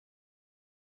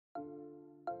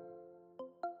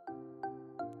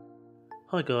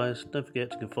Hi guys, don't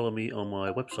forget you can follow me on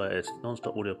my website at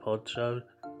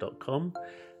nonstopaudiopodshow.com,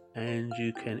 and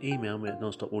you can email me at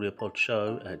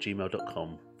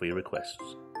nonstopaudiopodshow@gmail.com for your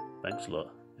requests. Thanks a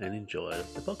lot and enjoy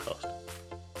the podcast.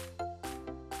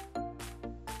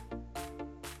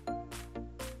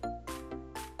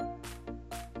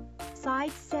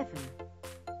 Side 7.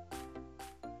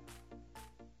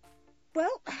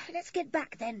 Well, let's get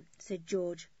back then, said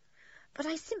George. But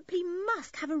I simply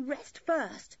must have a rest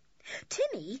first.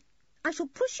 Timmy, I shall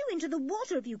push you into the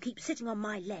water if you keep sitting on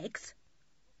my legs.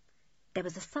 There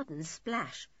was a sudden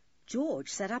splash. George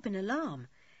sat up in alarm.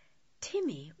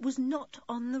 Timmy was not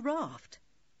on the raft.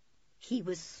 He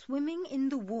was swimming in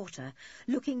the water,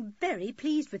 looking very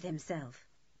pleased with himself.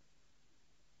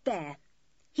 There,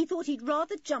 he thought he'd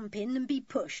rather jump in than be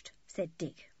pushed, said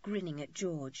Dick, grinning at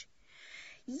George.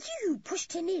 You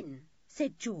pushed him in,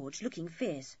 said George, looking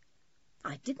fierce.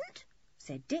 I didn't,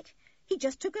 said Dick. He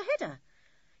just took a header.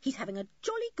 He's having a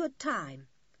jolly good time.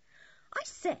 I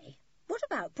say, what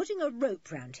about putting a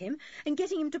rope round him and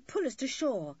getting him to pull us to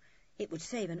shore? It would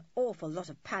save an awful lot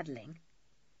of paddling.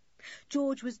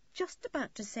 George was just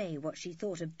about to say what she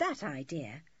thought of that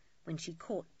idea when she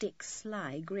caught Dick's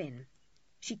sly grin.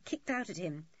 She kicked out at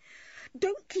him.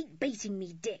 Don't keep baiting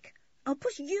me, Dick. I'll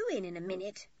push you in a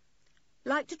minute.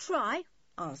 Like to try?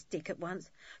 Asked Dick at once.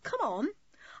 Come on.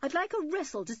 I'd like a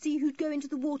wrestle to see who'd go into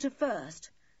the water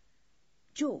first.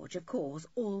 George, of course,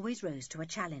 always rose to a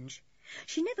challenge.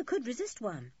 She never could resist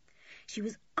one. She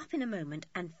was up in a moment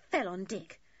and fell on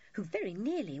Dick, who very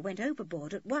nearly went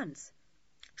overboard at once.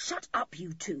 Shut up,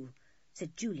 you two,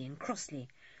 said Julian crossly.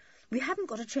 We haven't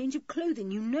got a change of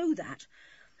clothing, you know that,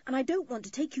 and I don't want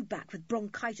to take you back with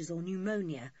bronchitis or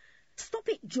pneumonia. Stop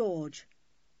it, George.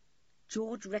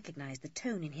 George recognised the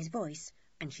tone in his voice,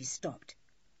 and she stopped.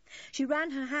 She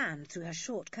ran her hand through her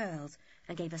short curls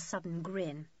and gave a sudden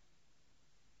grin.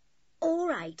 All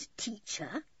right,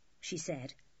 teacher, she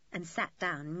said, and sat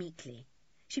down meekly.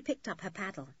 She picked up her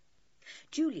paddle.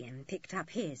 Julian picked up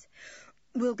his.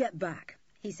 We'll get back,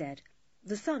 he said.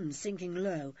 The sun's sinking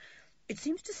low. It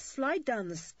seems to slide down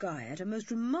the sky at a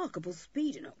most remarkable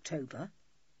speed in October.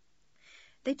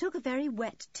 They took a very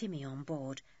wet Timmy on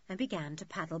board and began to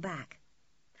paddle back.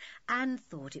 Anne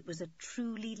thought it was a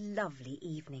truly lovely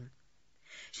evening.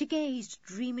 She gazed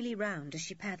dreamily round as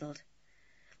she paddled.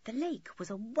 The lake was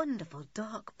a wonderful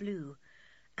dark blue,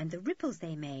 and the ripples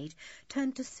they made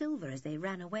turned to silver as they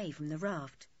ran away from the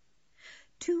raft.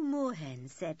 2 moorhens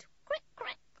said "crick,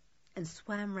 crick," and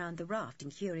swam round the raft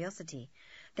in curiosity,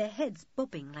 their heads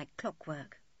bobbing like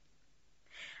clockwork.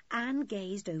 Anne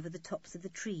gazed over the tops of the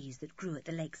trees that grew at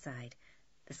the lakeside.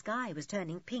 The sky was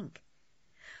turning pink.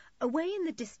 Away in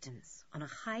the distance, on a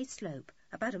high slope,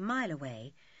 about a mile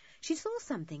away, she saw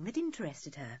something that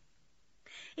interested her.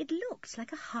 It looked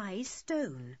like a high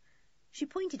stone. She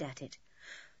pointed at it.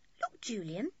 Look,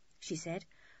 Julian, she said.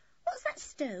 What's that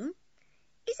stone?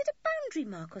 Is it a boundary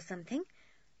mark or something?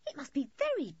 It must be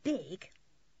very big.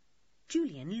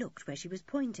 Julian looked where she was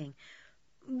pointing.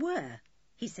 Where?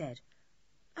 He said.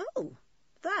 Oh,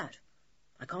 that.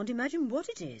 I can't imagine what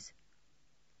it is.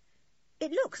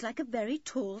 It looks like a very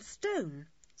tall stone,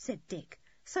 said Dick,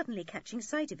 suddenly catching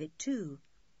sight of it too.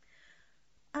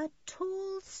 A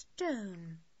tall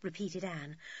stone, repeated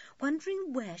Anne,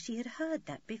 wondering where she had heard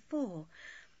that before.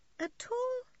 A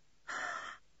tall...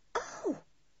 Oh,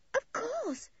 of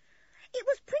course! It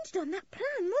was printed on that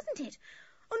plan, wasn't it?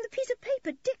 On the piece of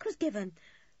paper Dick was given.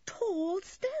 Tall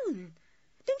stone.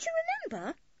 Don't you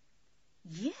remember?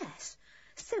 Yes,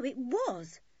 so it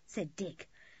was, said Dick,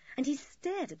 and he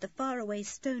stared at the faraway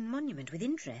stone monument with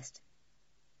interest.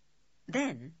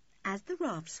 Then, as the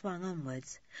raft swung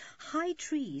onwards, high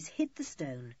trees hid the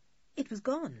stone. It was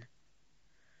gone.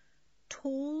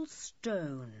 Tall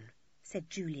stone, said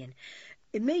Julian.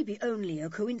 It may be only a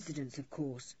coincidence, of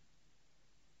course.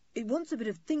 It wants a bit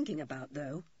of thinking about,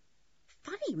 though.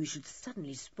 Funny we should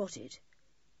suddenly spot it.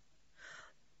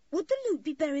 Would the loot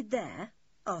be buried there?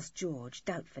 Asked George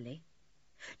doubtfully.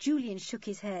 Julian shook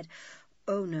his head.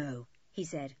 Oh, no, he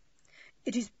said.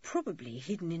 It is probably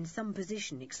hidden in some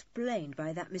position explained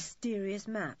by that mysterious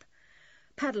map.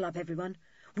 Paddle up, everyone.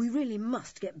 We really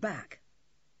must get back.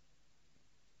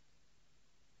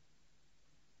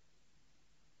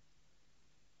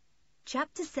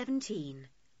 Chapter 17.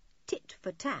 Tit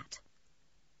for Tat.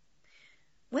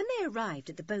 When they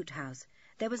arrived at the boathouse,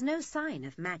 there was no sign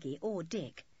of Maggie or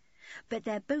Dick, but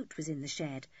their boat was in the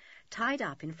shed, tied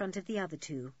up in front of the other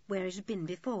two, where it had been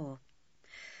before.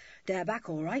 They're back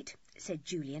all right, said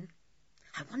Julian.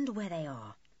 I wonder where they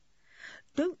are.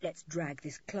 Don't let's drag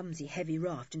this clumsy, heavy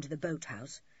raft into the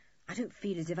boathouse. I don't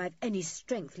feel as if I've any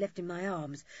strength left in my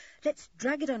arms. Let's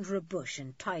drag it under a bush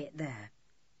and tie it there."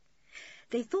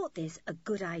 They thought this a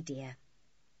good idea.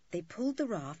 They pulled the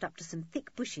raft up to some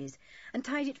thick bushes and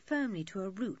tied it firmly to a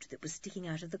root that was sticking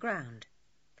out of the ground.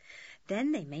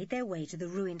 Then they made their way to the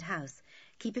ruined house,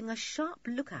 keeping a sharp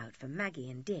lookout for Maggie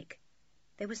and Dick.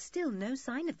 There was still no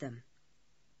sign of them.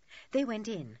 They went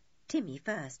in, Timmy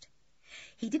first.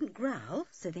 He didn't growl,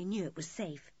 so they knew it was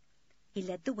safe. He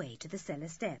led the way to the cellar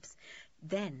steps.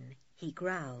 Then he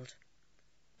growled.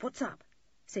 "What's up?"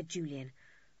 said Julian.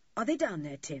 "Are they down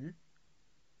there, Tim?"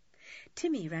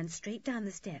 Timmy ran straight down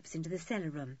the steps into the cellar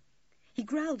room. He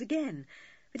growled again,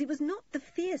 but it was not the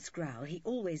fierce growl he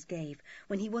always gave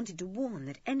when he wanted to warn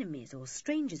that enemies or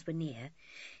strangers were near.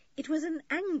 It was an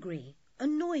angry,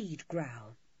 annoyed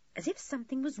growl, as if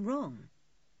something was wrong.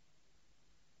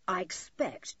 "I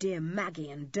expect dear Maggie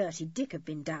and Dirty Dick have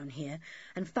been down here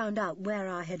and found out where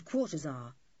our headquarters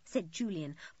are," said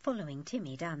Julian, following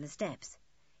Timmy down the steps.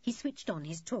 He switched on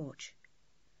his torch.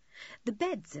 The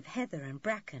beds of heather and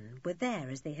bracken were there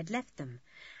as they had left them,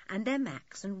 and their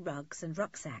mats and rugs and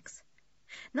rucksacks.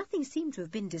 Nothing seemed to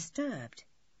have been disturbed.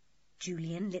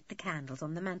 Julian lit the candles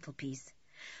on the mantelpiece,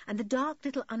 and the dark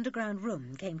little underground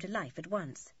room came to life at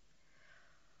once.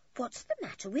 "What's the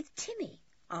matter with Timmy?"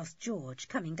 asked George,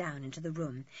 coming down into the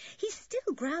room. "He's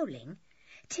still growling.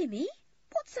 Timmy,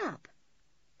 what's up?"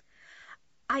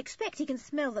 "I expect he can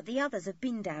smell that the others have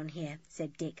been down here,"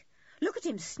 said Dick. "Look at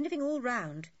him sniffing all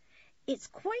round. It's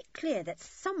quite clear that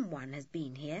someone has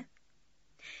been here."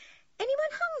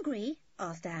 "Anyone hungry?"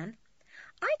 asked Anne.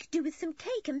 "I could do with some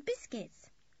cake and biscuits."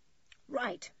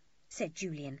 "Right," said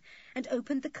Julian, and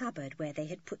opened the cupboard where they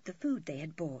had put the food they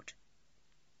had bought.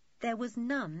 There was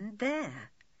none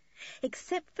there.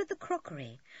 Except for the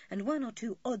crockery and one or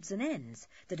two odds and ends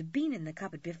that had been in the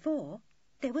cupboard before,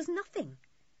 there was nothing.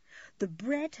 The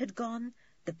bread had gone,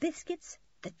 the biscuits,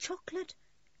 the chocolate,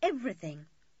 everything.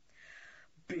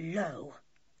 "Blow,"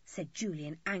 said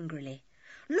Julian angrily.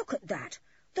 "Look at that!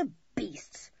 The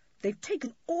beasts! They've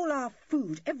taken all our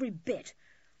food, every bit.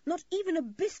 Not even a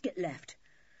biscuit left.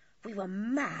 We were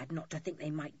mad not to think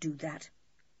they might do that."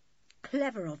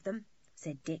 "Clever of them,"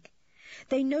 said Dick.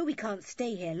 "They know we can't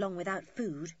stay here long without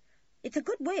food. It's a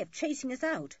good way of chasing us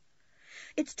out.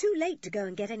 It's too late to go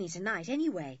and get any tonight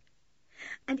anyway.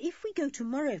 And if we go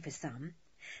tomorrow for some,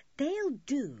 they'll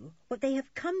do what they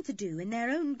have come to do in their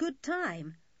own good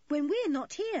time, when we're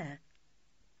not here."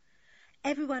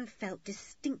 Everyone felt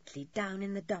distinctly down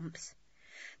in the dumps.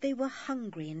 They were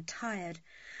hungry and tired,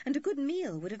 and a good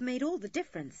meal would have made all the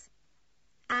difference.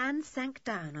 Anne sank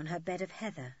down on her bed of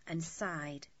heather and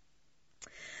sighed.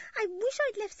 "I wish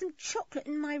I'd left some chocolate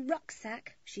in my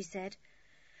rucksack," she said.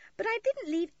 "But I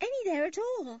didn't leave any there at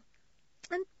all.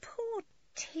 And poor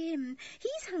Tim,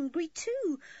 he's hungry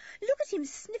too. Look at him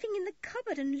sniffing in the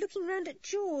cupboard and looking round at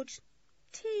George.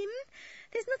 Tim,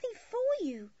 there's nothing for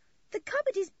you. The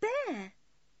cupboard is bare."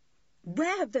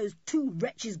 "Where have those two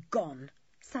wretches gone?"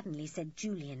 suddenly said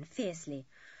Julian fiercely.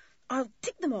 "I'll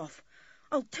tick them off.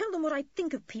 I'll tell them what I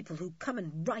think of people who come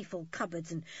and rifle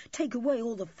cupboards and take away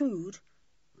all the food."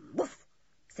 "Woof!"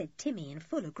 said Timmy in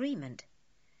full agreement.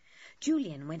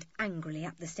 Julian went angrily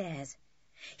up the stairs.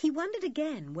 He wondered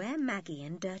again where Maggie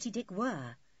and Dirty Dick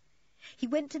were. He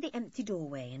went to the empty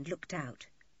doorway and looked out.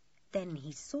 Then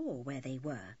he saw where they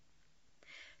were.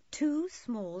 2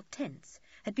 small tents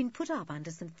had been put up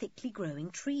under some thickly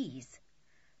growing trees.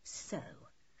 So,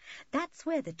 that's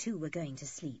where the two were going to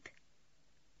sleep.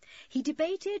 He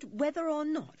debated whether or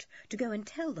not to go and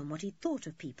tell them what he thought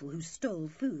of people who stole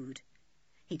food.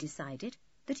 He decided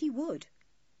that he would.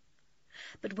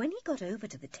 But when he got over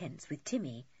to the tents with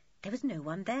Timmy, there was no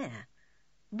one there.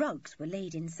 Rugs were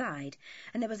laid inside,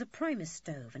 and there was a Primus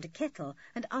stove and a kettle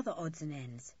and other odds and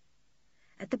ends.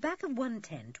 At the back of one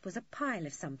tent was a pile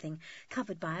of something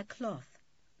covered by a cloth.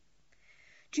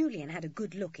 Julian had a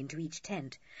good look into each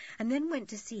tent, and then went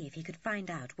to see if he could find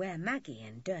out where Maggie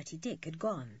and Dirty Dick had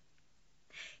gone.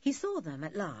 He saw them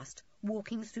at last,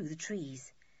 walking through the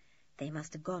trees. They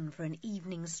must have gone for an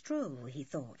evening stroll, he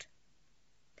thought.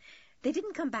 They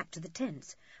didn't come back to the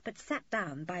tents, but sat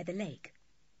down by the lake.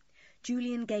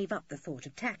 Julian gave up the thought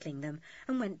of tackling them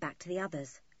and went back to the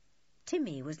others.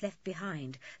 Timmy was left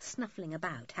behind, snuffling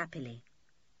about happily.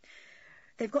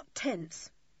 "They've got tents,"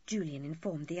 Julian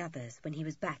informed the others when he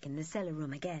was back in the cellar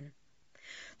room again.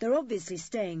 "They're obviously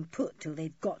staying put till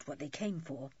they've got what they came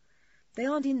for. They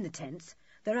aren't in the tents,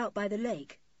 they're out by the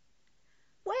lake."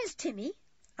 "Where's Timmy?"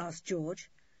 asked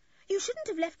George. "You shouldn't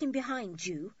have left him behind,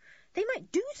 Ju. They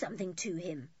might do something to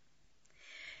him."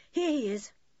 "Here he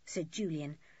is," said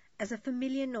Julian, as a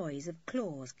familiar noise of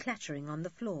claws clattering on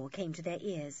the floor came to their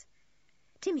ears.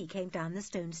 Timmy came down the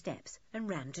stone steps and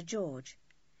ran to George.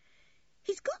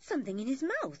 "He's got something in his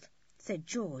mouth," said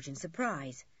George in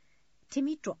surprise.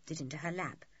 Timmy dropped it into her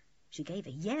lap. She gave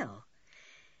a yell.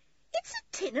 "It's a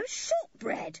tin of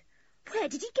shortbread. Where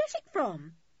did he get it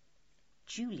from?"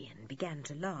 Julian began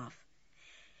to laugh.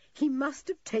 "He must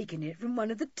have taken it from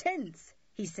one of the tents,"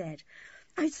 he said.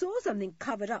 "I saw something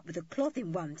covered up with a cloth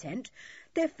in one tent.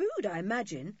 Their food, I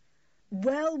imagine.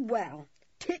 Well, well,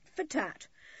 tit for tat.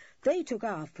 They took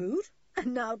our food,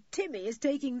 and now Timmy is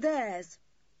taking theirs."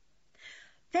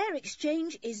 "Fair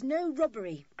exchange is no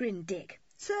robbery," grinned Dick.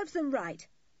 "Serves them right.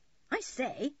 I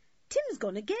say, Tim's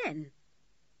gone again."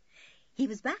 He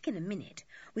was back in a minute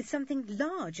with something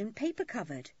large and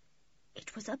paper-covered.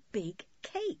 It was a big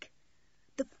cake.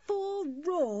 The four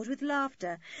roared with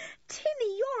laughter.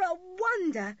 "Timmy, you're a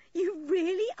wonder! You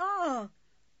really are!"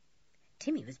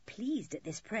 Timmy was pleased at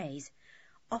this praise.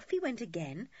 Off he went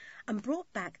again and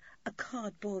brought back a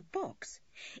cardboard box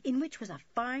in which was a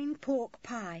fine pork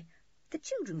pie. The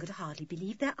children could hardly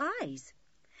believe their eyes.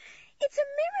 "It's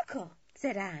a miracle,"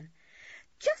 said Anne,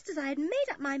 "just as I had made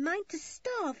up my mind to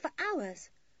starve for hours.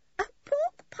 A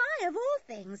pork pie of all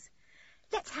things.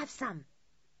 Let's have some."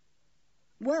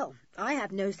 "Well, I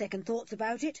have no second thoughts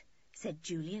about it," said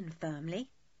Julian firmly.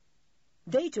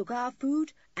 "They took our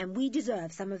food, and we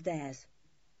deserve some of theirs.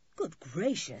 Good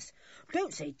gracious,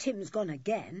 don't say Tim's gone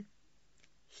again."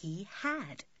 He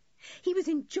had. He was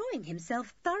enjoying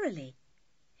himself thoroughly.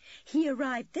 He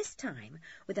arrived this time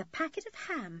with a packet of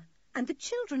ham, and the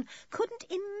children couldn't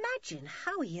imagine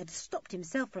how he had stopped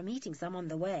himself from eating some on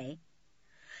the way.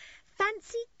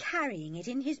 "Fancy carrying it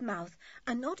in his mouth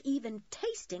and not even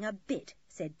tasting a bit,"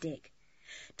 said Dick.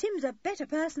 "Tim's a better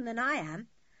person than I am.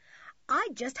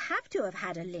 I'd just have to have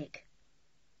had a lick."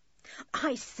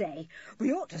 "I say,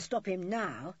 we ought to stop him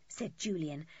now," said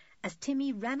Julian, as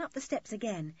Timmy ran up the steps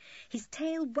again, his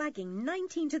tail wagging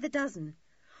 19 to the dozen.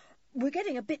 "We're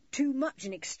getting a bit too much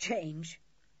in exchange."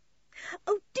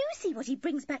 "Oh, do see what he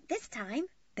brings back this time,"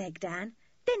 begged Anne.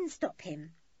 "Then stop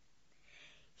him."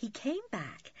 He came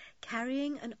back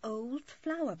carrying an old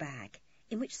flour bag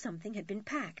in which something had been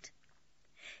packed.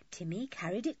 Timmy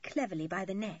carried it cleverly by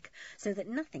the neck so that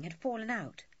nothing had fallen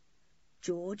out.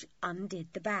 George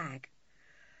undid the bag.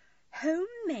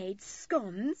 "Homemade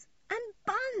scones and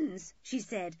buns," she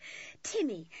said.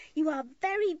 "Timmy, you are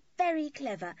very, very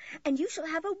clever, and you shall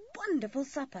have a wonderful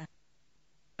supper.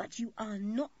 But you are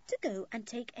not to go and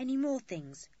take any more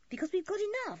things, because we've got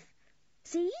enough.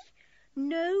 See?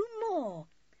 No more.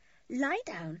 Lie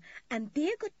down and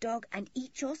be a good dog and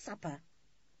eat your supper."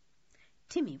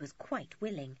 Timmy was quite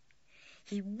willing.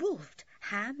 He wolfed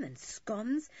ham and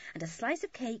scones and a slice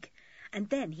of cake, and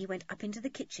then he went up into the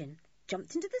kitchen,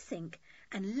 jumped into the sink,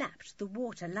 and lapped the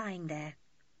water lying there.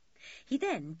 He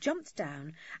then jumped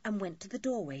down and went to the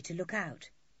doorway to look out.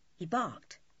 He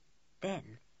barked.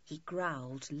 Then he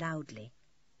growled loudly.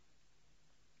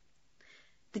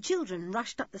 The children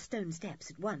rushed up the stone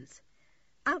steps at once.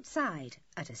 Outside,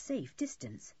 at a safe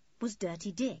distance, was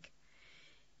Dirty Dick.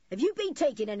 "Have you been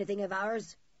taking anything of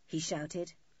ours?" he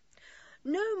shouted.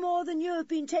 "No more than you have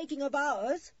been taking of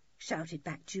ours," shouted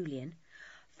back Julian.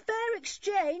 "Fair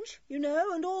exchange, you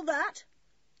know, and all that."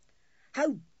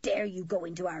 "How dare you go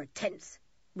into our tents?"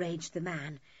 raged the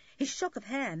man, his shock of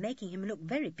hair making him look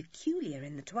very peculiar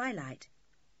in the twilight.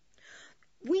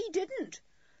 "We didn't.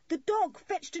 The dog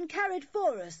fetched and carried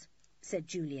for us," said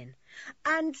Julian.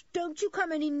 "And don't you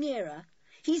come any nearer.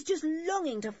 He's just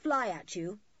longing to fly at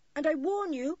you. And I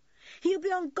warn you, he'll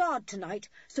be on guard tonight,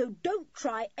 so don't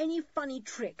try any funny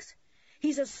tricks.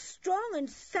 He's as strong and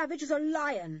savage as a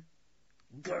lion."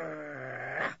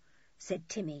 "Grrr," said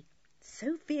Timmy,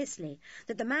 so fiercely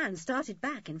that the man started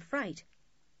back in fright.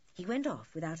 He went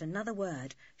off without another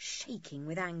word, shaking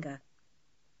with anger.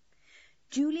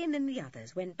 Julian and the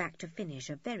others went back to finish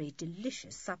a very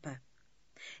delicious supper.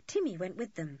 Timmy went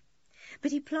with them,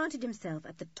 but he planted himself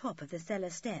at the top of the cellar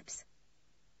steps.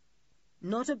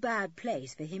 "Not a bad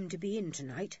place for him to be in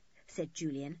tonight," said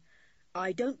Julian.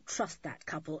 "I don't trust that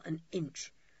couple an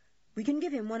inch. We can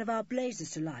give him one of our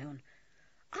blazers to lie on.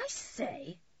 I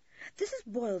say, this has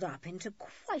boiled up into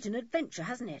quite an adventure,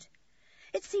 hasn't it?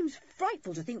 It seems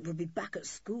frightful to think we'll be back at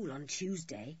school on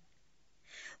Tuesday."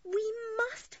 "We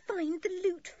must find the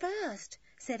loot first,"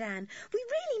 said Anne. "We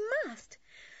really must.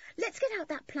 Let's get out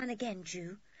that plan again,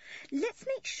 Ju. Let's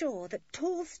make sure that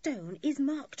Tall Stone is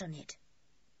marked on it."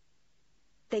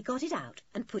 They got it out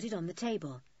and put it on the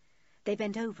table. They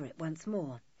bent over it once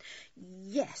more.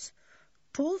 "Yes,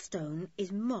 Tall Stone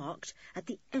is marked at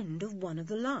the end of one of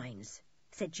the lines,"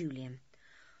 said Julian.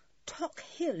 "Tock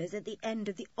Hill is at the end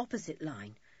of the opposite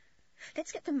line.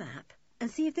 Let's get the map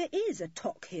and see if there is a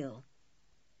Tock Hill.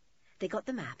 They got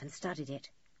the map and studied it.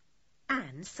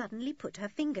 Anne suddenly put her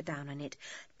finger down on it.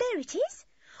 There it is,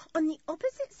 on the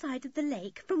opposite side of the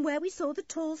lake from where we saw the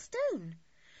tall stone.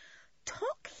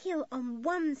 Tock Hill on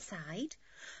one side,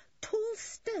 tall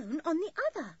stone on the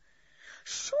other.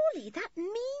 Surely that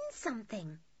means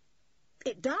something.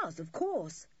 It does, of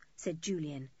course, said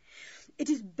Julian. It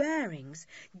is bearings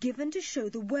given to show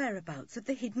the whereabouts of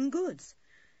the hidden goods.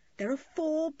 There are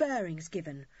 4 bearings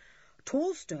given: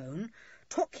 tall stone,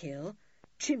 Tock Hill,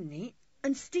 chimney,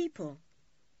 and steeple.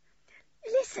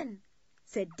 Listen,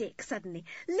 said Dick suddenly.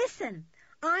 Listen,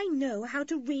 I know how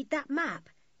to read that map.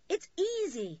 It's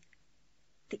easy.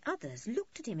 The others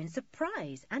looked at him in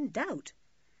surprise and doubt.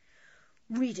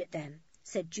 Read it then,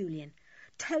 said Julian.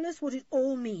 Tell us what it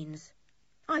all means.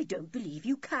 I don't believe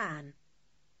you can.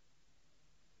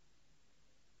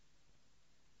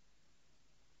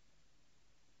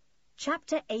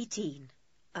 Chapter 18.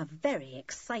 A very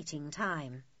exciting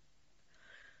time.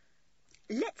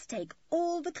 Let's take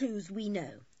all the clues we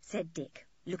know, said Dick,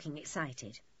 looking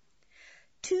excited.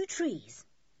 2 trees,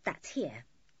 that's here.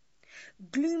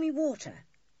 Gloomy water,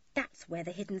 that's where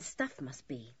the hidden stuff must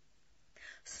be.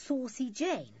 Saucy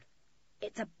Jane,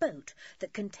 it's a boat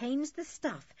that contains the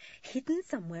stuff hidden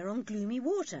somewhere on gloomy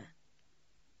water.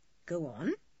 Go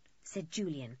on, said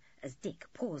Julian, as Dick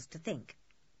paused to think.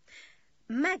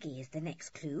 Maggie is the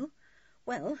next clue.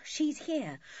 Well, she's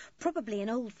here, probably an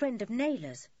old friend of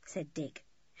Naylor's, said Dick.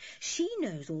 She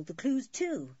knows all the clues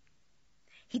too.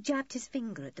 He jabbed his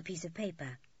finger at the piece of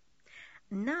paper.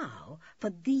 Now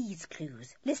for these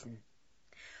clues. Listen.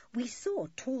 We saw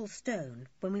tall stone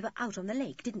when we were out on the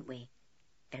lake, didn't we?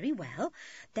 Very well.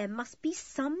 There must be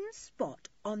some spot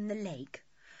on the lake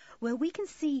where we can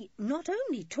see not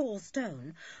only tall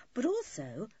stone, but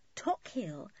also Tock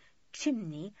Hill,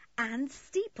 chimney, and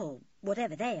steeple,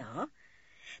 whatever they are.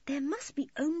 There must be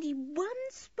only one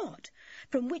spot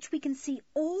from which we can see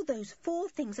all those 4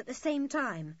 things at the same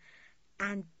time,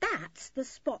 and that's the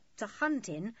spot to hunt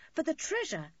in for the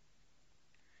treasure.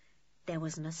 There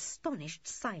was an astonished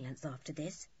silence after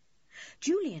this.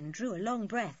 Julian drew a long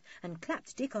breath and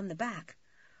clapped Dick on the back.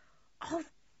 Of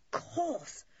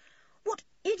course! What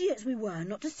idiots we were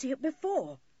not to see it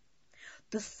before!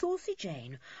 The Saucy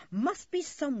Jane must be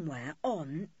somewhere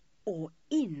on or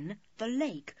in the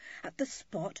lake, at the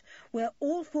spot where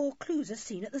all 4 clues are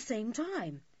seen at the same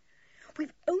time.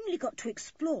 We've only got to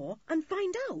explore and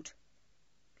find out.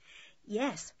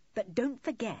 Yes, but don't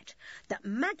forget that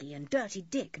Maggie and Dirty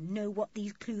Dick know what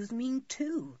these clues mean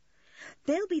too.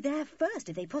 They'll be there first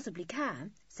if they possibly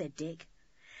can, said Dick.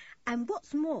 And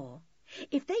what's more,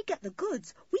 if they get the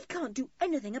goods, we can't do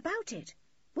anything about it.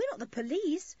 We're not the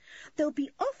police. They'll be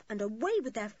off and away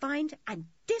with their find and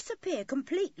disappear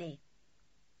completely.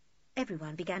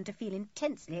 Everyone began to feel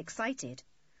intensely excited.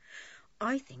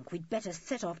 I think we'd better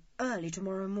set off early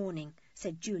tomorrow morning,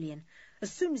 said Julian,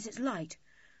 as soon as it's light.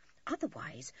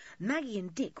 Otherwise, Maggie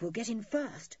and Dick will get in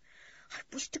first. I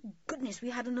wish to goodness we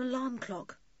had an alarm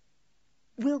clock.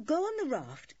 We'll go on the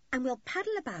raft and we'll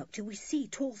paddle about till we see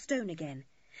tall stone again.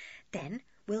 Then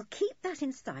we'll keep that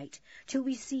in sight till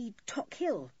we see Tock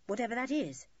Hill, whatever that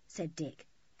is, said Dick.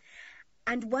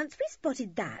 And once we've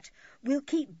spotted that, we'll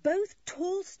keep both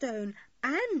tall stone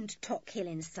and Tock Hill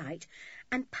in sight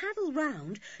and paddle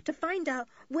round to find out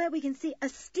where we can see a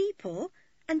steeple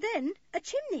and then a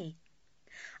chimney.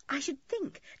 I should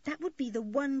think that would be the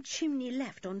one chimney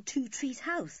left on Two Trees'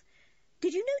 house.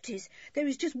 Did you notice there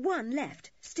is just one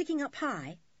left, sticking up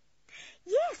high?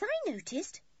 Yes, I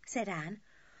noticed, said Anne.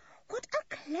 What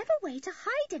a clever way to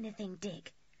hide anything,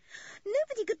 Dick.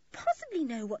 Nobody could possibly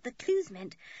know what the clues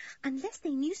meant unless they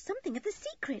knew something of the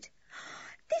secret.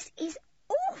 This is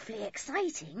awfully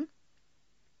exciting.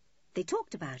 They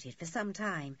talked about it for some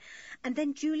time, and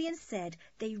then Julian said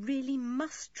they really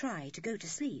must try to go to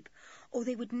sleep, or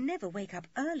they would never wake up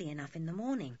early enough in the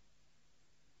morning.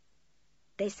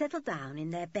 They settled down in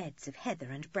their beds of heather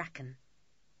and bracken.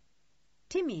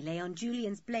 Timmy lay on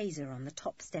Julian's blazer on the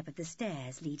top step of the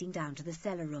stairs leading down to the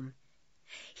cellar room.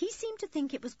 He seemed to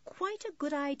think it was quite a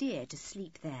good idea to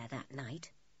sleep there that night.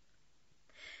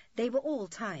 They were all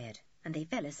tired, and they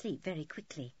fell asleep very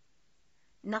quickly.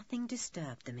 Nothing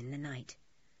disturbed them in the night.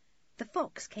 The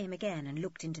fox came again and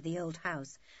looked into the old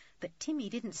house, but Timmy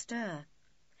didn't stir.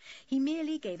 He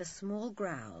merely gave a small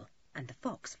growl, and the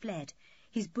fox fled,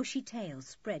 his bushy tail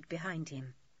spread behind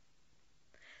him.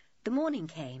 The morning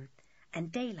came,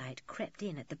 and daylight crept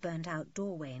in at the burnt-out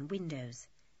doorway and windows.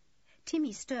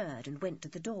 Timmy stirred and went to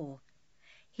the door.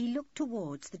 He looked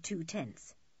towards the 2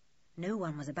 tents. No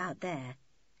one was about there.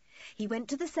 He went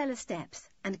to the cellar steps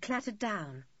and clattered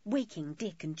down, waking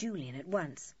Dick and Julian at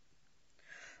once.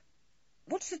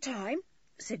 "What's the time?"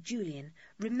 said Julian,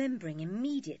 remembering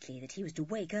immediately that he was to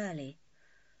wake early.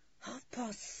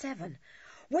 7:30.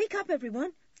 Wake up,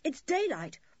 everyone. It's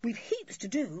daylight. We've heaps to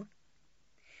do.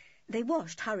 They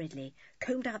washed hurriedly,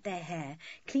 combed out their hair,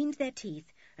 cleaned their teeth,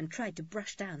 and tried to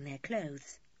brush down their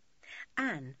clothes.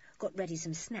 Anne got ready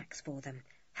some snacks for them,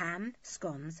 ham,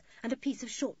 scones, and a piece of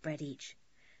shortbread each.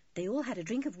 They all had a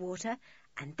drink of water,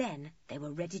 and then they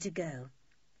were ready to go.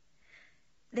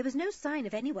 There was no sign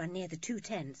of anyone near the 2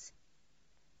 tents.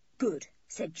 "Good,"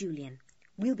 said Julian.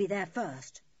 "We'll be there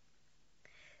first."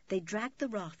 They dragged the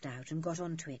raft out and got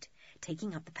onto it,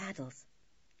 taking up the paddles.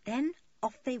 Then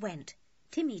off they went,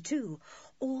 Timmy too,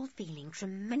 all feeling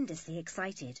tremendously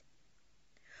excited.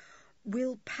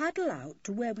 "We'll paddle out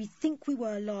to where we think we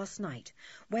were last night,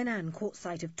 when Anne caught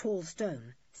sight of Tall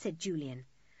Stone," said Julian.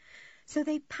 So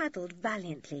they paddled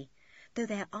valiantly, though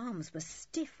their arms were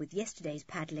stiff with yesterday's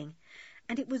paddling,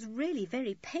 and it was really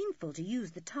very painful to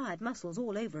use the tired muscles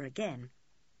all over again.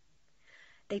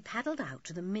 They paddled out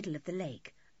to the middle of the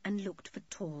lake and looked for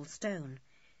Tall Stone.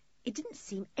 It didn't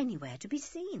seem anywhere to be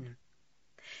seen.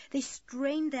 They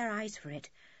strained their eyes for it,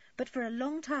 but for a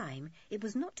long time it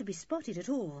was not to be spotted at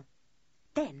all.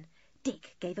 Then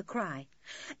Dick gave a cry.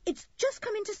 "It's just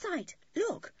come into sight.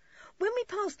 Look! When we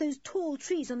passed those tall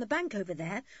trees on the bank over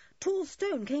there, Tall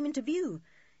Stone came into view.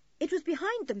 It was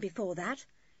behind them before that."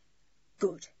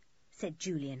 "Good," said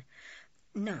Julian.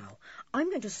 "Now, I'm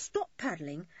going to stop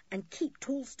paddling and keep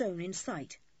Tall Stone in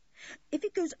sight. If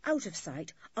it goes out of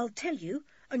sight, I'll tell you,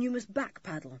 and you must back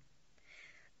paddle.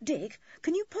 Dick,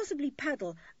 can you possibly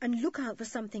paddle and look out for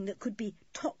something that could be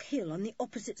Tock Hill on the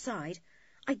opposite side?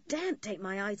 I daren't take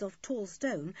my eyes off Tall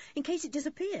Stone in case it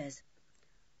disappears."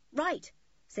 "Right,"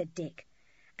 said Dick,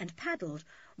 and paddled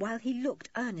while he looked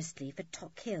earnestly for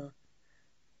Tock Hill.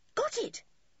 "Got it,"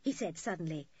 he said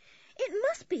suddenly. "It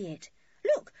must be it.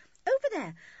 Look, over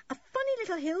there, a funny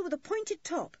little hill with a pointed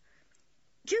top.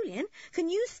 Julian, can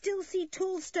you still see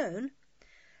Tall Stone?"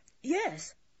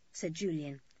 "Yes," said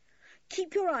Julian.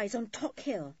 "Keep your eyes on Tock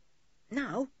Hill.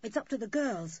 Now it's up to the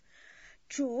girls.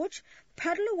 George,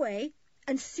 paddle away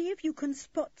and see if you can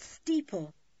spot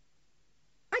Steeple."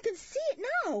 "I can see it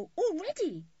now,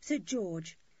 already," said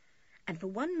George. And for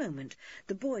one moment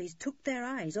the boys took their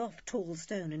eyes off Tall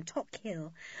Stone and Tock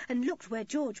Hill and looked where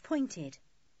George pointed.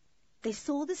 They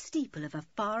saw the steeple of a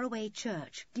faraway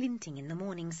church glinting in the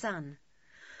morning sun.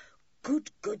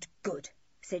 "Good, good, good,"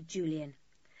 said Julian.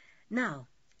 "Now,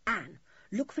 Anne,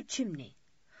 look for chimney.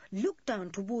 Look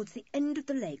down towards the end of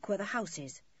the lake where the house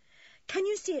is. Can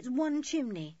you see it's one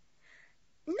chimney?"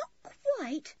 "Not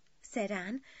quite," said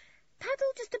Anne.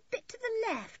 "Paddle just a bit to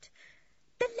the left."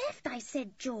 "The left, I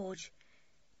said, George."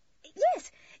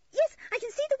 "Yes, I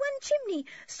can see the one chimney.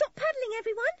 Stop paddling,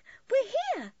 everyone. We're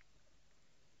here."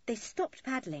 They stopped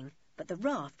paddling, but the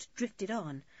raft drifted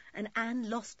on, and Anne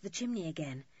lost the chimney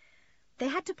again. They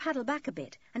had to paddle back a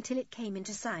bit until it came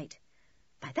into sight.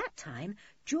 By that time,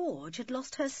 George had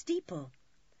lost her steeple.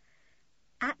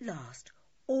 At last,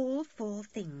 all 4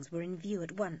 things were in view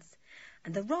at once,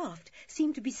 and the raft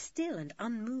seemed to be still and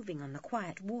unmoving on the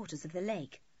quiet waters of the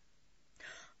lake.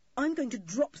 "I'm going to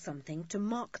drop something to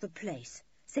mark the place,"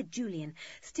 said Julian,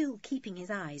 still keeping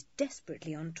his eyes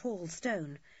desperately on Tall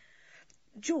Stone.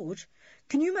 "George,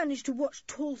 can you manage to watch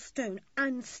Tall Stone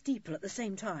and Steeple at the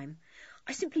same time?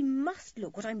 I simply must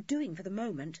look what I'm doing for the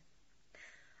moment."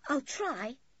 "I'll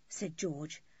try," said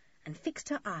George, and fixed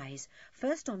her eyes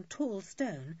first on Tall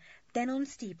Stone, then on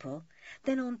Steeple,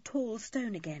 then on Tall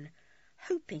Stone again,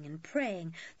 hoping and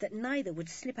praying that neither would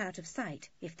slip out of sight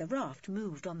if the raft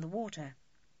moved on the water.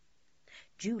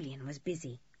 Julian was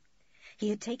busy. He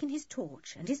had taken his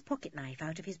torch and his pocket-knife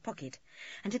out of his pocket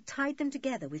and had tied them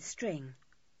together with string.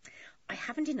 "I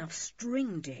haven't enough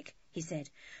string, Dick," he said.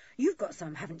 "You've got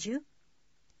some, haven't you?"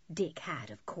 Dick had,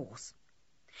 of course.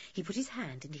 He put his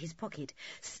hand into his pocket,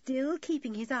 still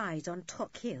keeping his eyes on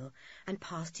Tock Hill, and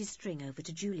passed his string over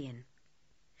to Julian.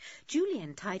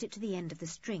 Julian tied it to the end of the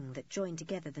string that joined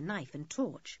together the knife and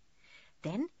torch.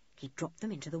 Then he dropped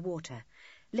them into the water,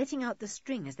 letting out the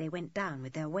string as they went down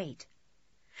with their weight.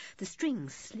 The string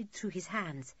slid through his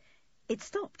hands. It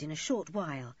stopped in a short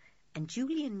while, and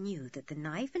Julian knew that the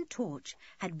knife and torch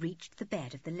had reached the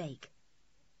bed of the lake.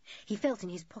 He felt in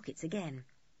his pockets again.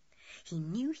 He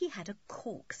knew he had a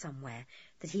cork somewhere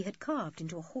that he had carved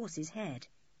into a horse's head.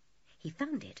 He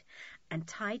found it and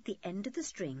tied the end of the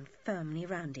string firmly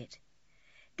round it.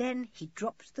 Then he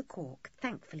dropped the cork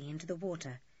thankfully into the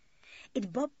water.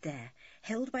 It bobbed there,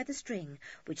 held by the string,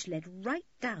 which led right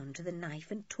down to the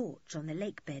knife and torch on the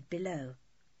lake bed below.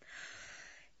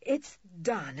 "It's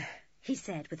done," he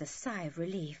said with a sigh of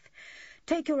relief.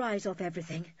 "Take your eyes off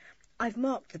everything. I've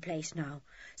marked the place now,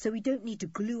 so we don't need to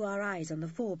glue our eyes on the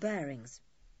 4 bearings."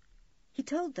 He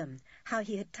told them how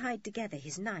he had tied together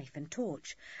his knife and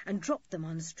torch and dropped them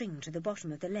on a string to the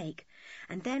bottom of the lake,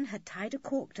 and then had tied a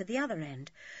cork to the other end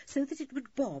so that it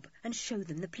would bob and show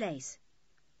them the place.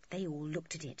 They all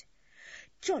looked at it.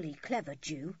 "Jolly clever,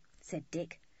 Jew," said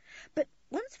Dick. "But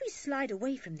once we slide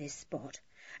away from this spot,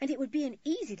 and it would be an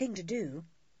easy thing to do,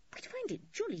 we'd find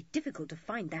it jolly difficult to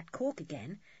find that cork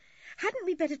again. Hadn't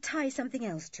we better tie something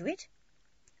else to it?"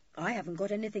 "I haven't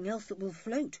got anything else that will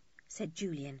float," said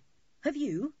Julian. "Have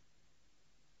you?"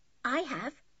 "I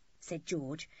have," said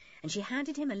George, and she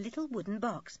handed him a little wooden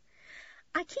box.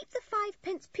 "I keep the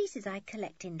 5-pence pieces I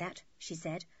collect in that," she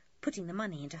said, putting the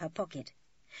money into her pocket.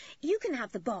 "You can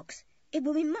have the box. It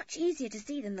will be much easier to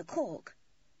see than the cork."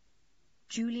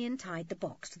 Julian tied the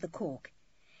box to the cork.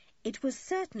 It was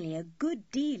certainly a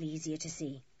good deal easier to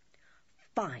see.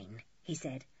 "Fine," he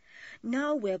said.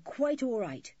 "Now we're quite all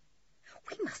right.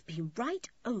 We must be right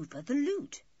over the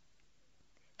loot."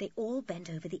 They all bent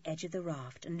over the edge of the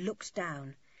raft and looked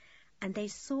down, and they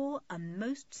saw a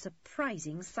most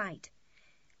surprising sight.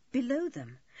 Below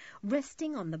them,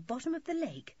 resting on the bottom of the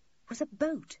lake, was a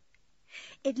boat.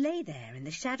 It lay there in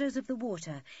the shadows of the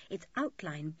water, its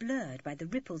outline blurred by the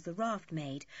ripples the raft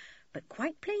made, but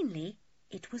quite plainly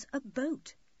it was a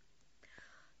boat.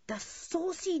 "The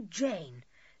Saucy Jane,"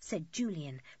 said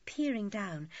Julian, peering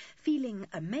down, feeling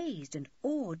amazed and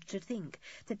awed to think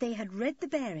that they had read the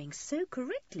bearings so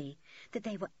correctly that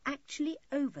they were actually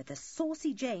over the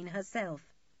Saucy Jane herself.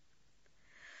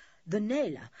 "The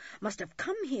nailer must have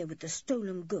come here with the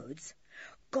stolen goods,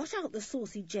 got out the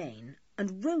Saucy Jane,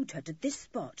 and rowed her to this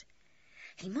spot.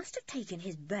 He must have taken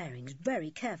his bearings very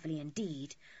carefully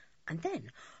indeed, and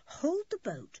then hauled the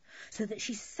boat so that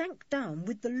she sank down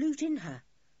with the loot in her.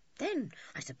 Then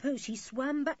I suppose he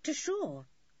swam back to shore."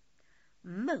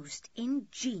 "Most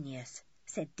ingenious,"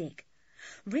 said Dick.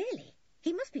 "Really,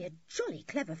 he must be a jolly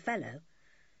clever fellow.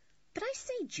 But I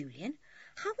say, Julian,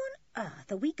 how on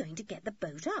earth are we going to get the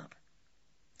boat up?"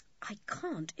 "I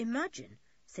can't imagine,"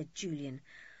 said Julian.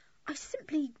 "I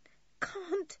simply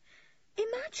can't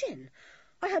imagine.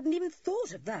 I hadn't even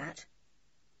thought of that."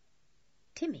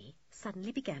 Timmy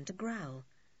suddenly began to growl.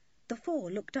 The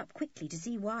 4 looked up quickly to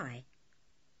see why.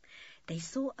 They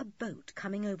saw a boat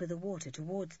coming over the water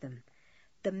towards them,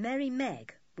 the Merry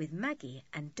Meg, with Maggie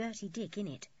and Dirty Dick in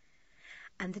it,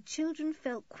 and the children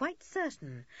felt quite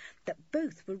certain that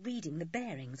both were reading the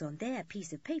bearings on their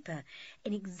piece of paper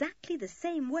in exactly the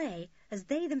same way as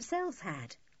they themselves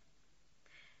had.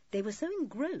 They were so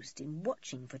engrossed in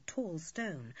watching for Tall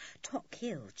Stone, Tock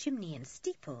Hill, Chimney and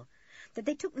Steeple that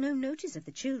they took no notice of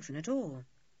the children at all.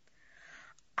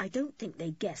 "I don't think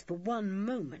they guessed for one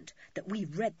moment that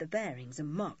we've read the bearings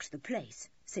and marked the place,"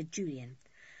 said Julian.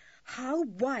 "How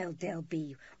wild they'll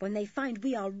be when they find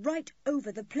we are right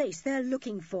over the place they're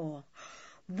looking for.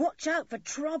 Watch out for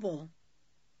trouble."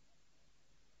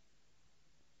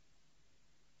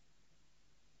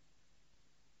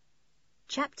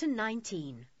 Chapter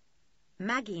 19.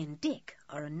 Maggie and Dick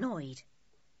are annoyed.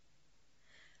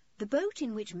 The boat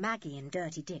in which Maggie and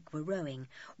Dirty Dick were rowing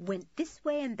went this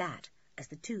way and that as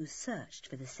the 2 searched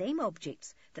for the same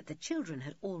objects that the children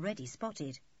had already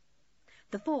spotted.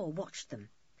 The 4 watched them,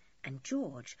 and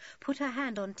George put her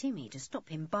hand on Timmy to stop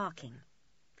him barking.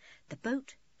 The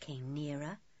boat came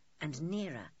nearer and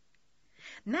nearer.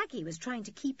 Maggie was trying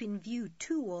to keep in view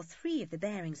 2 or 3 of the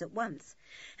bearings at once,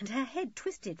 and her head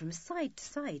twisted from side to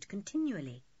side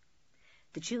continually.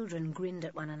 The children grinned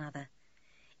at one another.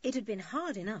 It had been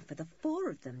hard enough for the 4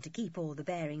 of them to keep all the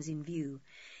bearings in view.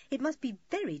 It must be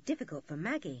very difficult for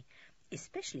Maggie,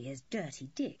 especially as Dirty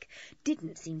Dick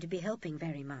didn't seem to be helping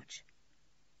very much.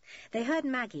 They heard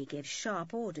Maggie give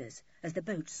sharp orders as the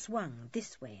boat swung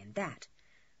this way and that.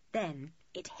 Then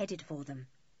it headed for them.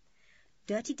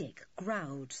 Dirty Dick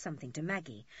growled something to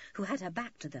Maggie, who had her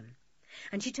back to them,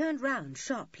 and she turned round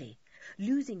sharply,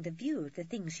 losing the view of the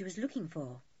things she was looking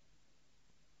for.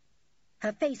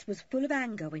 Her face was full of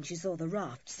anger when she saw the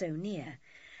raft so near,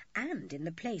 and in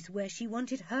the place where she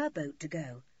wanted her boat to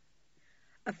go.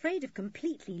 Afraid of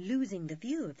completely losing the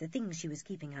view of the things she was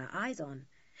keeping her eyes on,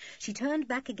 she turned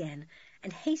back again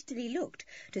and hastily looked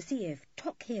to see if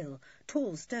Tock Hill,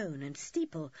 Tall Stone and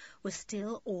Steeple were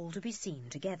still all to be seen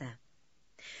together.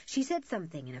 She said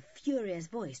something in a furious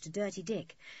voice to Dirty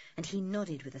Dick, and he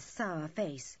nodded with a sour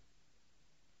face.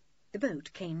 The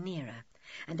boat came nearer,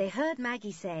 and they heard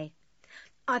Maggie say,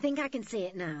 "I think I can see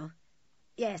it now.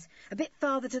 Yes, a bit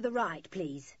farther to the right,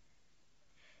 please."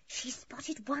 "She's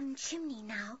spotted one chimney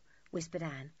now," whispered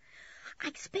Anne. I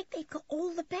expect they've got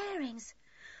all the bearings.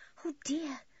 Oh,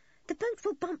 dear, the boat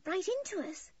will bump right into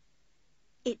us.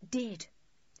 It did.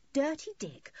 Dirty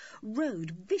Dick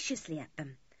rowed viciously at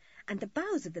them, and the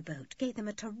bows of the boat gave them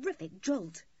a terrific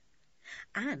jolt.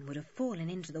 Anne would have fallen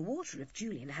into the water if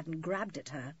Julian hadn't grabbed at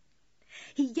her.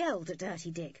 He yelled at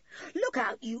Dirty Dick. "Look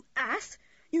out, you ass!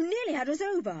 You nearly had us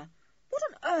over. What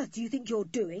on earth do you think you're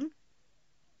doing?"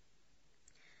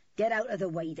 "Get out of the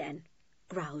way, then,"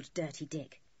 growled Dirty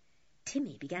Dick.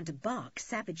 Timmy began to bark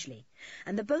savagely,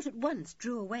 and the boat at once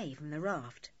drew away from the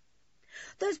raft.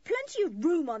 "There's plenty of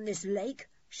room on this lake,"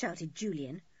 shouted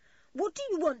Julian. "What do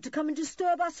you want to come and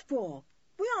disturb us for?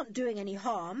 We aren't doing any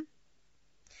harm."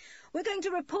 "We're going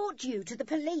to report you to the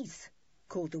police,"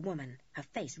 called the woman, her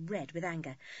face red with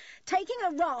anger. "Taking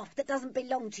a raft that doesn't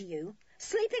belong to you,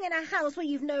 sleeping in a house where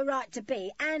you've no right to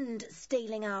be, and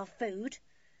stealing our food."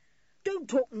 "Don't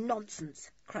talk nonsense,"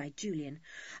 cried Julian,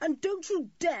 "and don't you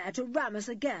dare to ram us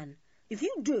again. If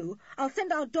you do, I'll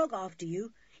send our dog after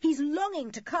you. He's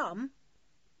longing to come."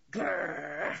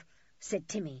 "Grrr," said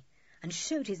Timmy, and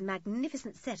showed his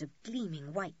magnificent set of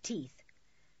gleaming white teeth.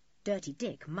 Dirty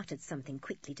Dick muttered something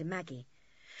quickly to Maggie.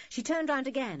 She turned round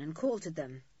again and called to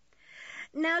them.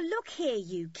 "Now look here,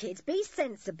 you kids, be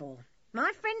sensible.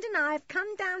 My friend and I have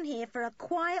come down here for a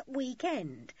quiet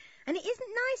weekend, and it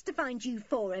isn't nice to find you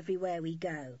four everywhere we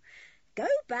go. Go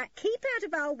back, keep out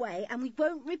of our way, and we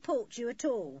won't report you at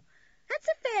all. That's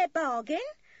a fair bargain.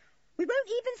 We won't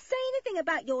even say anything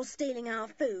about your stealing our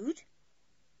food."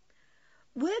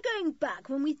 "We're going back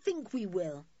when we think we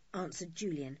will," answered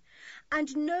Julian,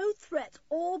 "and no threats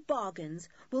or bargains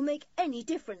will make any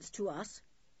difference to us."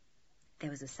 There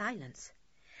was a silence.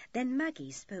 Then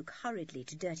Maggie spoke hurriedly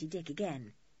to Dirty Dick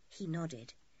again. He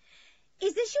nodded.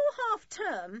 "Is this your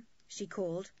half-term?" she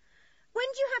called. "When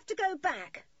do you have to go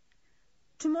back?"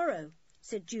 "Tomorrow,"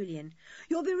 said Julian.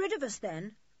 "You'll be rid of us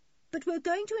then. But we're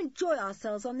going to enjoy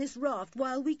ourselves on this raft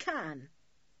while we can."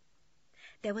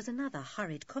 There was another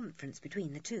hurried conference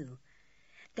between the two.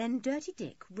 Then Dirty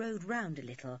Dick rowed round a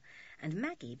little, and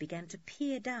Maggie began to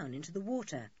peer down into the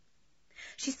water.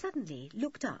 She suddenly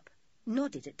looked up,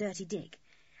 nodded at Dirty Dick,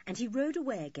 and he rowed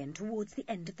away again towards the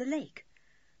end of the lake.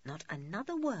 Not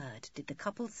another word did the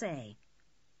couple say.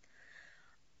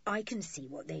 "I can see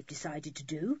what they've decided to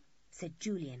do," said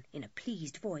Julian in a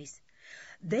pleased voice.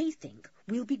 "They think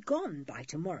we'll be gone by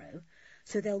tomorrow,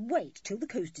 so they'll wait till the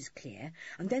coast is clear,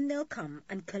 and then they'll come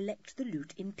and collect the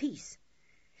loot in peace.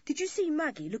 Did you see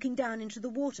Maggie looking down into the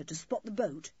water to spot the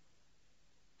boat?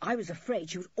 I was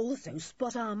afraid she would also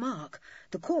spot our mark,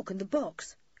 the cork and the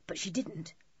box, but she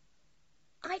didn't."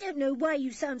 "I don't know why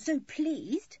you sound so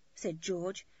pleased," said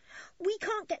George. "We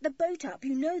can't get the boat up,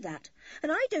 you know that,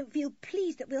 and I don't feel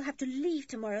pleased that we'll have to leave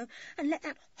tomorrow and let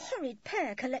that horrid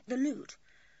pair collect the loot.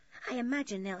 I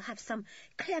imagine they'll have some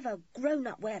clever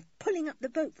grown-up way of pulling up the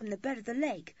boat from the bed of the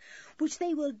lake, which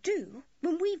they will do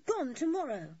when we've gone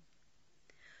tomorrow."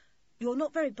 "You're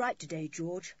not very bright today,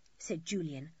 George," said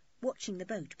Julian, watching the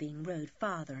boat being rowed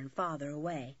farther and farther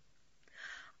away.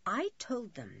 "I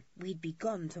told them we'd be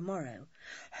gone tomorrow,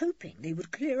 hoping they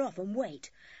would clear off and wait,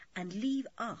 and leave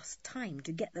us time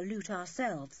to get the loot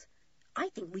ourselves. I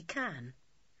think we can."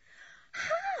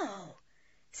 "How?"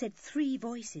 said three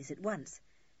voices at once,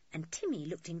 and Timmy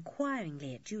looked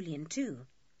inquiringly at Julian too.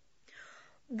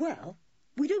 "Well,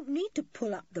 we don't need to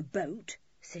pull up the boat,"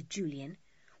 said Julian.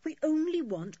 "We only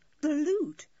want the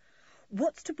loot.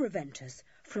 What's to prevent us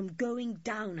from going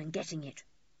down and getting it?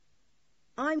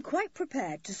 I'm quite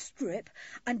prepared to strip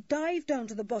and dive down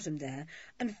to the bottom there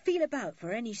and feel about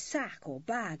for any sack or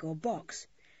bag or box.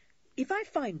 If I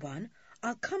find one,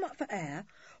 I'll come up for air,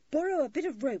 borrow a bit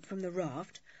of rope from the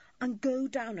raft, and go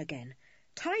down again.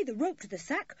 Tie the rope to the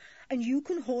sack, and you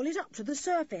can haul it up to the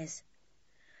surface."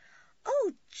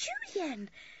 "Oh, Julian,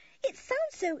 it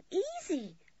sounds so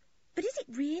easy. But is it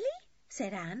really?"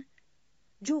 said Anne.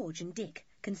 George and Dick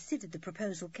considered the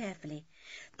proposal carefully.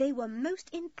 They were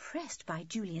most impressed by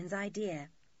Julian's idea.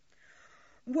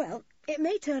 "Well, it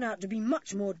may turn out to be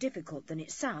much more difficult than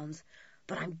it sounds,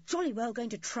 but I'm jolly well going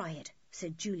to try it,"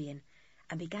 said Julian,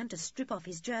 and began to strip off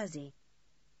his jersey.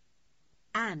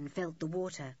 Anne felt the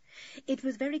water. It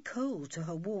was very cold to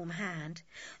her warm hand.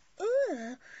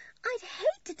 "Ugh, I'd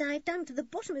hate to dive down to the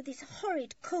bottom of this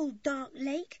horrid, cold, dark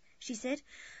lake," she said.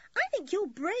 "I think you're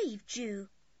brave, Ju."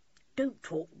 "Don't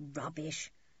talk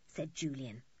rubbish," said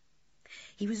Julian.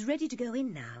 He was ready to go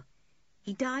in now.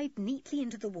 He dived neatly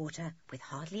into the water with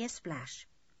hardly a splash.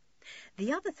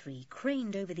 The other three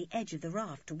craned over the edge of the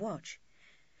raft to watch.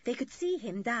 They could see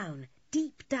him down,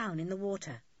 deep down in the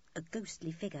water, a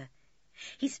ghostly figure.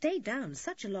 He stayed down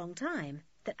such a long time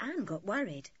that Anne got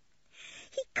worried.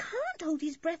 "He can't hold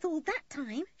his breath all that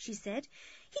time," she said.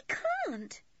 "He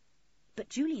can't." But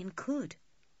Julian could.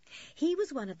 He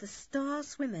was one of the star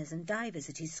swimmers and divers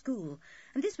at his school,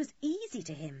 and this was easy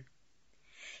to him.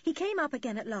 He came up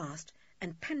again at last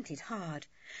and panted hard,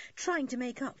 trying to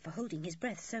make up for holding his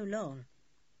breath so long.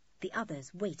 The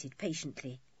others waited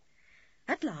patiently.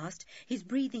 At last his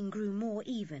breathing grew more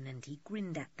even and he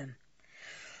grinned at them.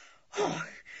 "Oh,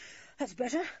 that's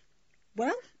better.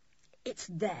 Well, it's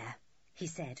there," he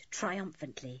said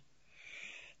triumphantly.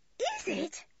 "Is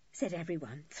it?" said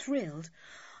everyone, thrilled.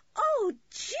 "Oh,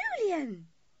 Julian!"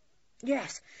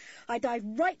 "Yes, I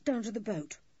dived right down to the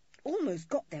boat. Almost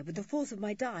got there with the force of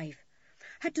my dive.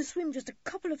 Had to swim just a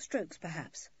couple of strokes,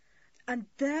 perhaps. And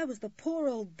there was the poor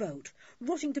old boat,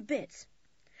 rotting to bits.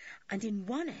 And in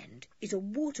one end is a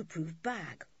waterproof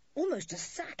bag, almost a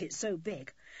sack, it's so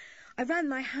big. I ran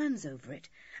my hands over it,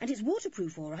 and it's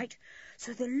waterproof all right,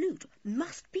 so the loot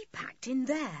must be packed in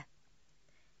there."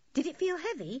 "Did it feel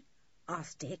heavy?"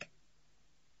 asked Dick.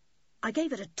 "I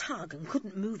gave it a tug and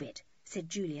couldn't move it," said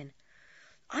Julian.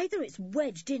 "Either it's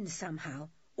wedged in somehow,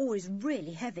 or is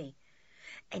really heavy.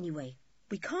 Anyway,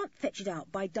 we can't fetch it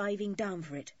out by diving down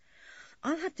for it.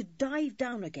 I'll have to dive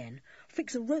down again,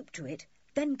 fix a rope to it,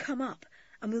 then come up,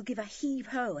 and we'll give a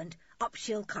heave-ho, and up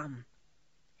she'll come."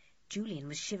 Julian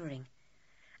was shivering.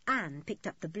 Anne picked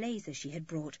up the blazer she had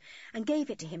brought and gave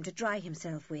it to him to dry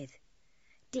himself with.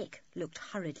 Dick looked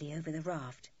hurriedly over the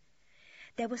raft.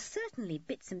 There were certainly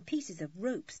bits and pieces of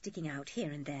rope sticking out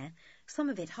here and there, some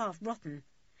of it half rotten,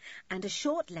 and a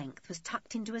short length was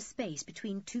tucked into a space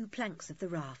between two planks of the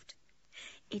raft.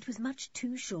 It was much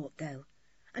too short, though,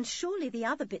 and surely the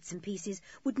other bits and pieces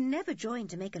would never join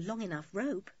to make a long enough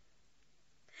rope.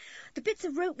 "The bits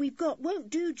of rope we've got won't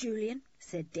do, Julian,"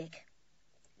 said Dick.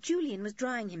 Julian was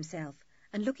drying himself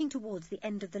and looking towards the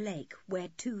end of the lake where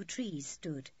two trees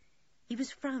stood. He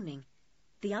was frowning.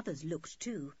 The others looked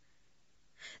too.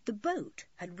 The boat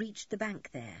had reached the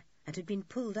bank there and had been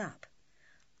pulled up.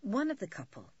 One of the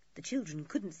couple, the children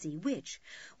couldn't see which,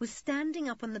 was standing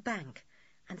up on the bank,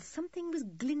 and something was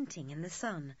glinting in the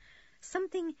sun,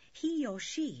 something he or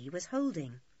she was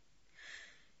holding.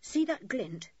 "See that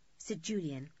glint?" said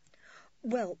Julian.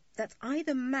 "Well, that's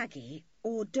either Maggie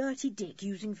or Dirty Dick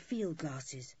using field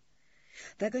glasses.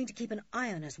 They're going to keep an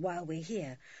eye on us while we're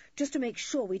here, just to make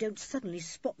sure we don't suddenly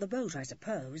spot the boat, I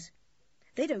suppose.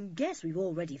 They don't guess we've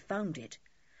already found it.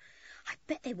 I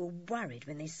bet they were worried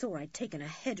when they saw I'd taken a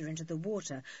header into the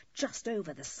water just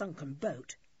over the sunken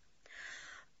boat."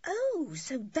 "Oh,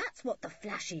 so that's what the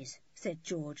flash is," said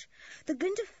George. "The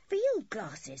glint of field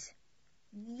glasses."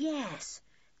 "Yes,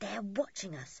 they're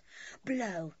watching us.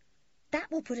 Blow. That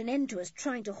will put an end to us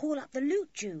trying to haul up the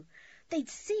loot, Ju. They'd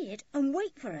see it and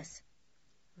wait for us."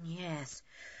 "Yes,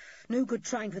 no good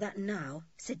trying for that now,"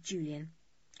 said Julian.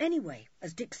 "Anyway,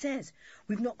 as Dick says,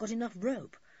 we've not got enough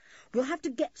rope. We'll have to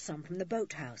get some from the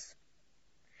boathouse."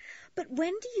 "But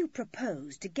when do you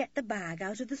propose to get the bag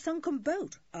out of the sunken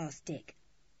boat?" asked Dick.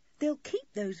 "They'll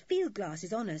keep those field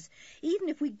glasses on us, even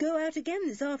if we go out again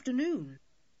this afternoon."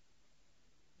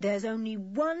 "There's only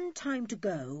one time to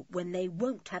go when they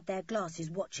won't have their glasses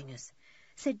watching us,"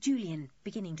 said Julian,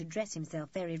 beginning to dress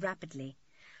himself very rapidly.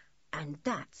 "And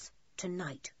that's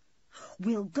tonight.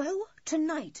 We'll go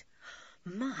tonight.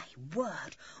 My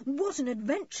word, what an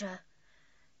adventure!"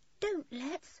 "Don't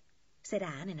let's," said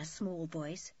Anne in a small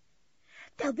voice.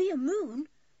 "There'll be a moon,"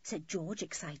 said George,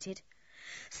 excited.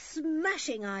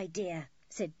 "Smashing idea,"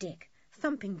 said Dick,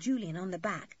 thumping Julian on the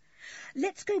back.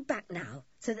 "Let's go back now,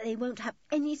 so that they won't have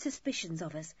any suspicions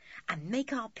of us, and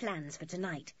make our plans for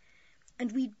tonight.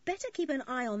 And we'd better keep an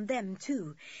eye on them,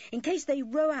 too, in case they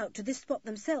row out to this spot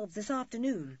themselves this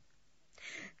afternoon."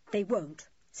 "They won't,"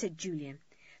 said Julian.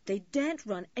 "They daren't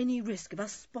run any risk of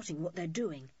us spotting what they're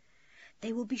doing.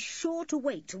 They will be sure to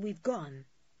wait till we've gone."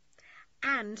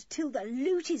 "And till the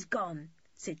loot is gone,"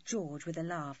 said George with a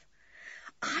laugh.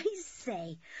 "I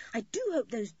say, I do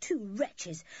hope those two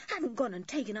wretches haven't gone and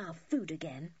taken our food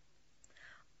again."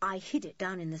 "I hid it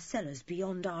down in the cellars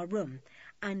beyond our room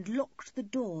and locked the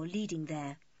door leading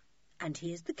there. And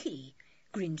here's the key,"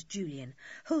 grinned Julian,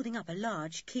 holding up a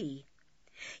large key.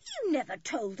 "You never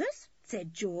told us,"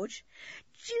 said George.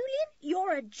 "Julian,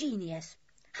 you're a genius.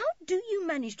 How do you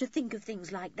manage to think of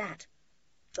things like that?"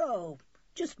 "Oh,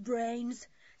 just brains,"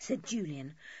 said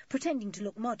Julian, pretending to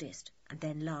look modest, and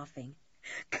then laughing.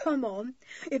 "Come on,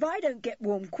 if I don't get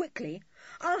warm quickly,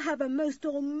 I'll have a most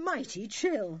almighty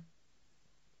chill."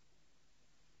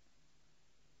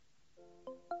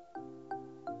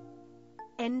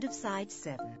 End of side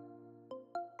 7.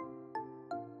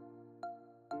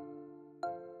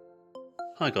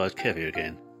 Hi guys, Kev here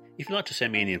again. If you'd like to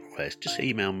send me any requests, just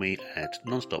email me at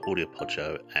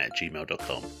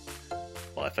nonstopaudiopodshow@gmail.com.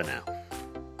 Bye for now.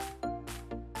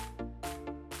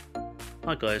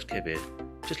 Hi guys, Kev here.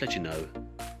 Just let you know,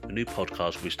 a new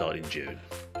podcast will be starting in June.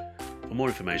 For more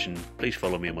information, please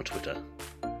follow me on my Twitter.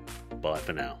 Bye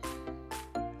for now.